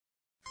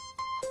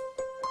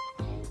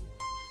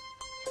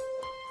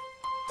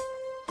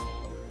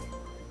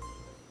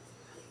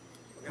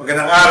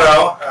Magandang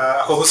araw.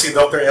 Ako si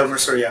Dr. Elmer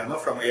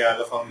Soriano from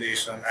Ayala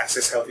Foundation,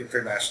 Access Health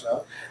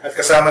International. At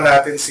kasama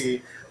natin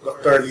si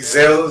Dr.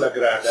 Leizel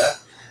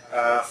Lagrada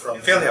from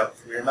PhilHealth.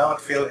 We're now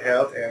at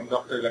PhilHealth and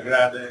Dr.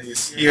 Lagrada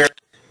is here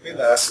with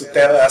us to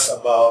tell us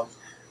about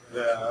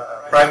the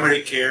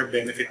primary care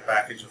benefit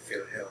package of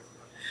PhilHealth.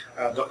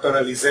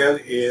 Dr.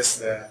 Leizel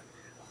is the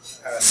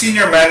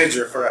Senior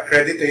Manager for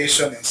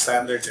Accreditation and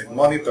Standards and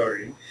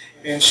Monitoring,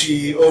 and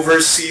she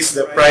oversees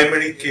the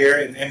primary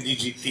care and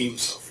MDG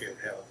teams of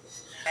PhilHealth.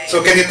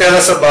 So can you tell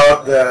us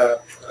about the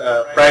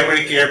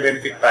primary care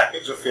benefit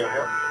package of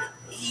PhilHealth?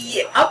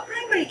 Yeah, our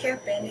primary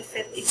care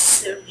benefit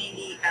is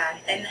really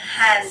an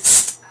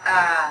enhanced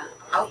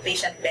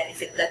outpatient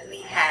benefit that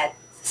we had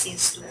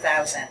since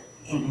 2000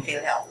 in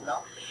PhilHealth,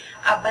 no?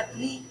 But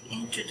we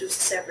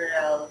introduced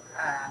several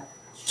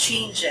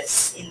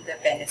changes in the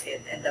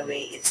benefit and the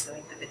way it's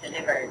going to be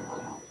delivered.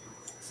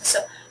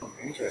 So,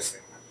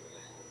 interesting.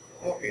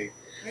 Okay.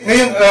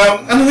 Ngayon,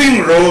 ano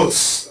yung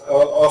roles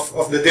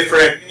of the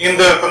different, in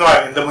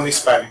the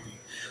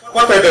municipality?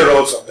 What are the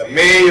roles of the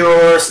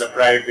mayors, the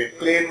private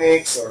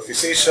clinics or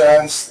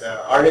physicians,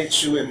 the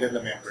RHU, and then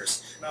the members,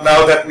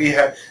 now that we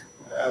have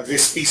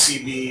this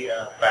PCB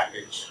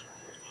package?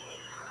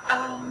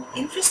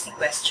 Interesting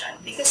question,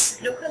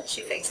 because local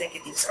chief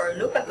executives or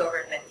local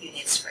government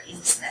units, for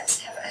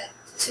instance, have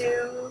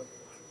two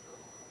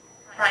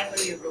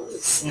primary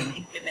roles in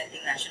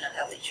implementing National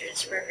Health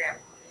Insurance Program.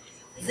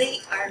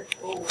 They are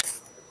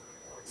both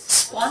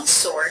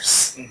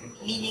sponsors,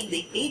 meaning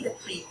they pay the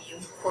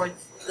premium for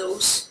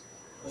those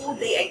who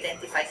they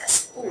identify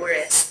as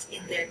poorest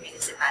in their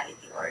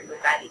municipality or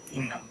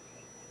locality.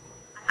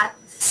 At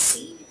the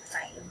same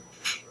time,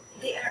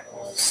 they are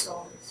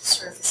also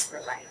service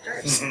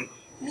providers,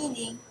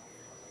 meaning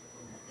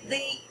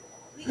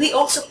we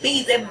also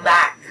pay them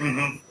back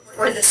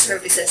for the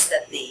services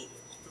that they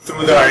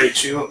through the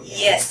RHU?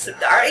 Yes, through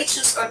the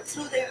RHUs or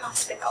through their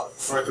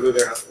hospitals. Or through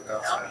their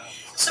hospitals. No?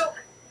 So,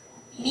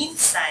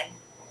 minsan,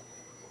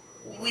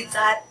 with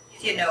that,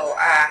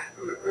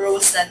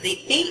 roles that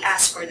they pay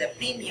us for the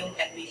premium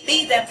and we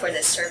pay them for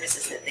the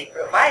services that they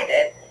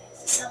provided,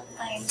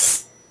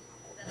 sometimes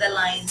the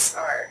lines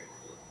are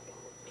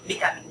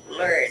becoming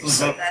blurred.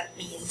 So that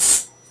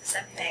means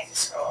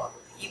sometimes,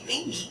 you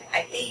pay me,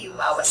 I pay you,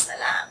 bawas na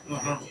lang.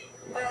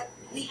 But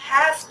we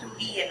have to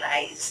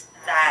realize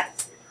that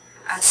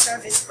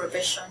service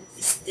provision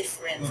is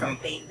different from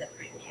paying the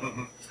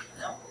premium.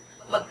 No?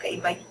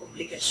 Magkaiba yung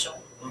obligasyon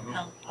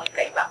ng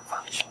magkaibang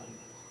function.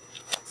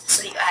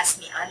 So you ask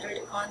me, under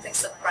the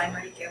context of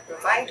primary care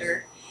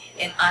provider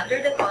and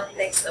under the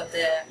context of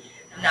the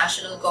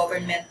national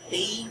government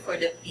paying for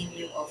the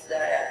premium of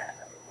the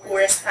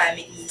poorest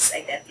families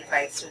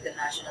identified through the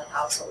National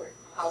Household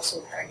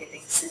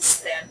Targeting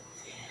System,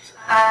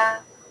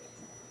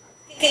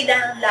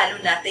 kailangan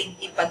lalo natin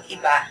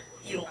ipag-iba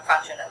yung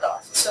function na to.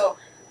 So,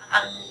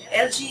 ang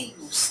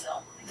LGUs,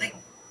 no,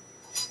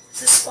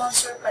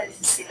 sponsor pa rin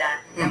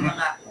sila ng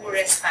mga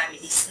poorest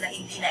families na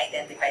hindi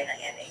na-identify ng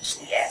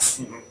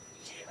NHDS.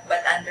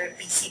 But under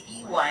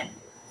PCB1,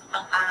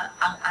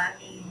 ang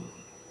aming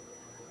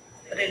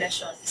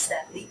relasyon is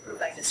that they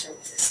provide the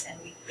services and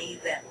we pay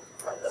them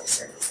for those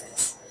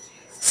services.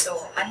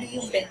 So, ano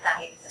yung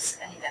bentahe nito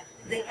sa kanila?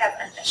 They have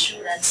an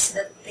assurance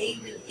that they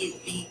will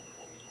be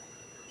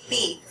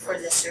paid for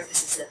the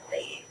services that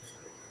they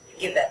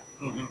give it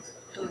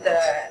to the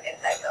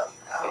entitled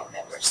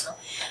members. No?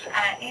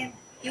 And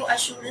yung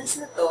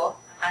assurance na to,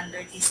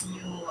 under this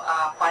new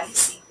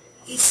policy,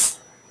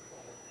 is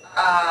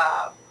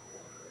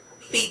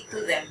paid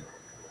to them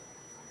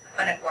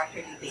on a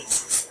quarterly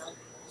basis. No?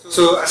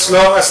 So, as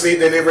long as they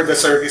deliver the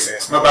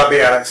services,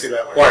 mababayaran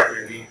sila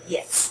quarterly?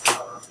 Yes.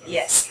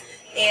 Yes.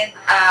 And,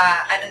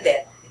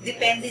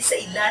 depende sa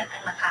ilan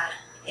ang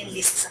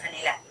naka-enlist sa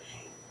kanila.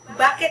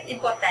 Bakit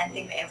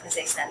importante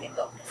ma-emphasize natin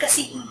to?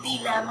 Kasi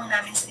hindi lamang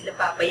namin sila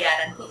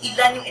babayaran kung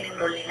ilan yung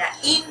in-enroll nila.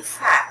 In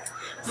fact,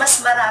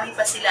 mas marami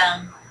pa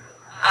silang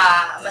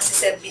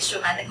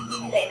masiservisyohan na hindi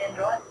nila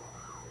in-enroll.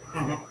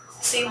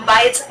 So yung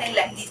bayad sa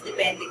kanila, hindi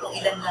depende kung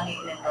ilan lang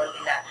yung in-enroll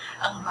nila.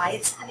 Ang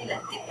bayad sa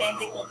kanila,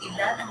 depende kung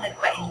ilan ang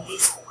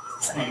nagpa-enlist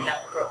sa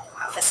kanilang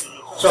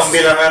facility. So ang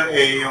bilangan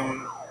ay yung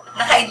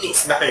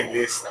naka-enlist.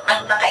 Naka-enlist.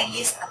 Ang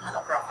naka-enlist at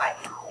naka-profile.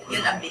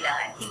 Yun ang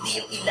bilangan. Hindi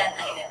yung ilan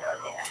ang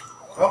in-enroll nila.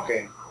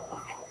 Okay.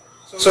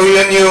 So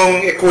yun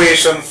yung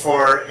equation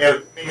for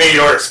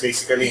mayors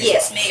basically.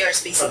 Yes,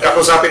 mayors basically.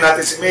 Pagkakusapin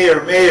natin si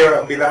mayor,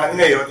 ang bilangan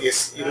ngayon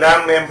is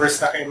ilang members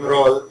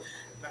naka-enroll,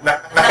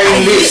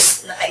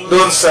 naka-enlist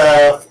doon sa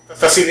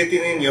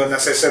facility ninyo,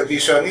 nasa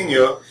servisyo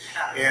ninyo,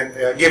 and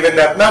given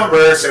that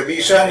number,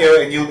 servisyo nyo,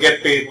 and you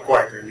get paid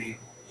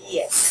quarterly.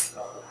 Yes.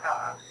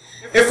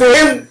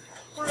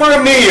 For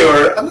a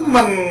mayor, ano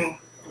naman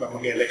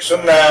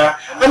mag-election na,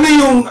 ano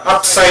yung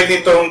upside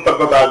nitong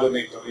pagbabago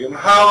nito? Yung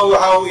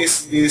how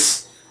is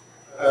this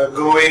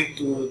going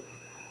to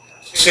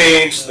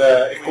change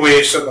the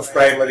equation of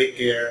primary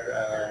care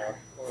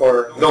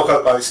for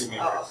local policy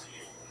makers?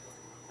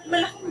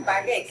 Malaking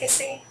bagay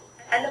kasi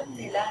alam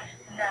nila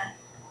na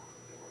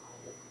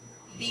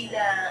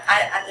bilang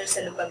under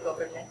sa local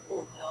government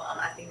code, no,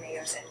 ang ating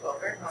mayors and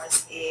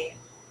governors,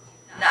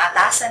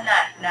 naatasan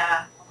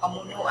na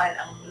pamunuan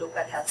ang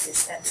local health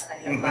system sa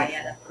kanilang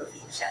bayan at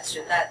probinsya,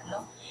 syudad,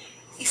 no?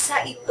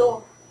 Isa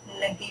ito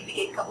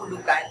nagbibigay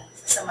kahulugan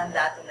sa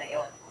mandato na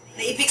yon.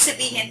 Na ibig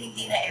sabihin,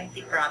 hindi na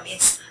empty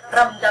promise.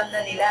 Ramdam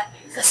na nila.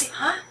 Kasi,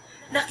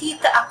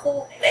 nakita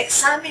ako,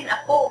 na-examine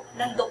ako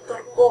ng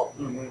doktor ko.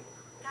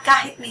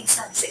 Kahit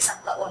minsan sa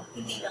isang taon,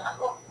 hindi lang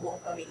ako,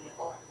 buong pamilya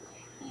ko.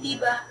 Hindi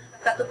ba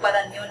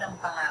katuparan yun ng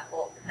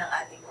pangako ng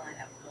ating mga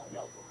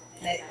namumuno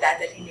na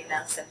dadalhin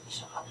nila ang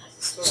servisyo ko?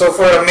 So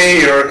for a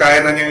mayor,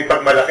 kaya na niyong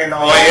ipagmalaki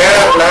na,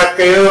 lahat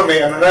kayo,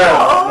 may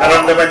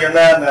naramdaman nyo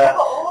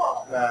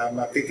na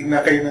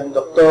matitignan kayo ng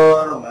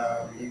doktor.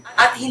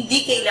 At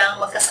hindi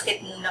kailangang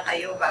magkasakit muna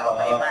kayo bago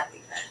kayo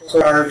matignan.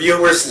 So our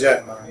viewers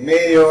dyan, mga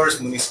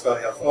mayors, municipal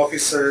health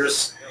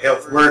officers,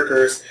 health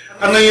workers,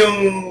 ano yung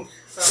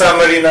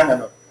summary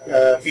ng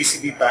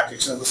PCB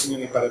package na gusto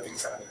nyo iparating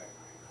sa kanila?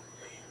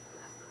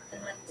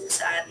 Naman po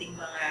sa ating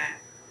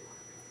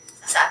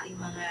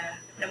mga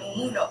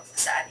namumuno,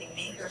 sa ating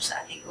mayors,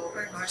 sa ating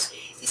governors,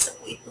 isa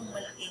po itong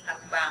malaking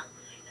hakbang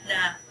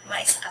na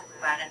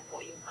maisakatuparan po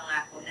yung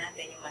pangako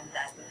natin, yung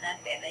mandato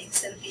natin, na yung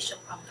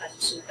serbisyong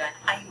pangkalusugan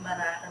ay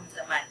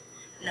mararamdaman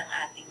ng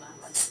ating mga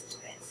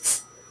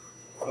constituents.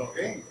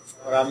 Okay.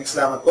 Maraming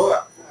salamat po.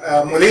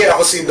 Muli,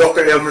 ako si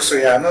Dr. Elmer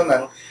Soriano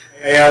ng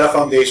Ayala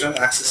Foundation,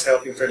 Access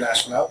Health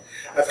International.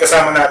 At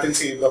kasama natin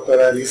si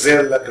Dr.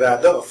 Leizel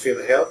Lagrada of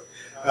PhilHealth.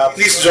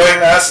 Please join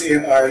us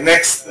in our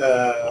next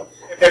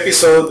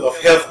episode of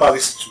Health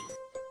PolicyTube.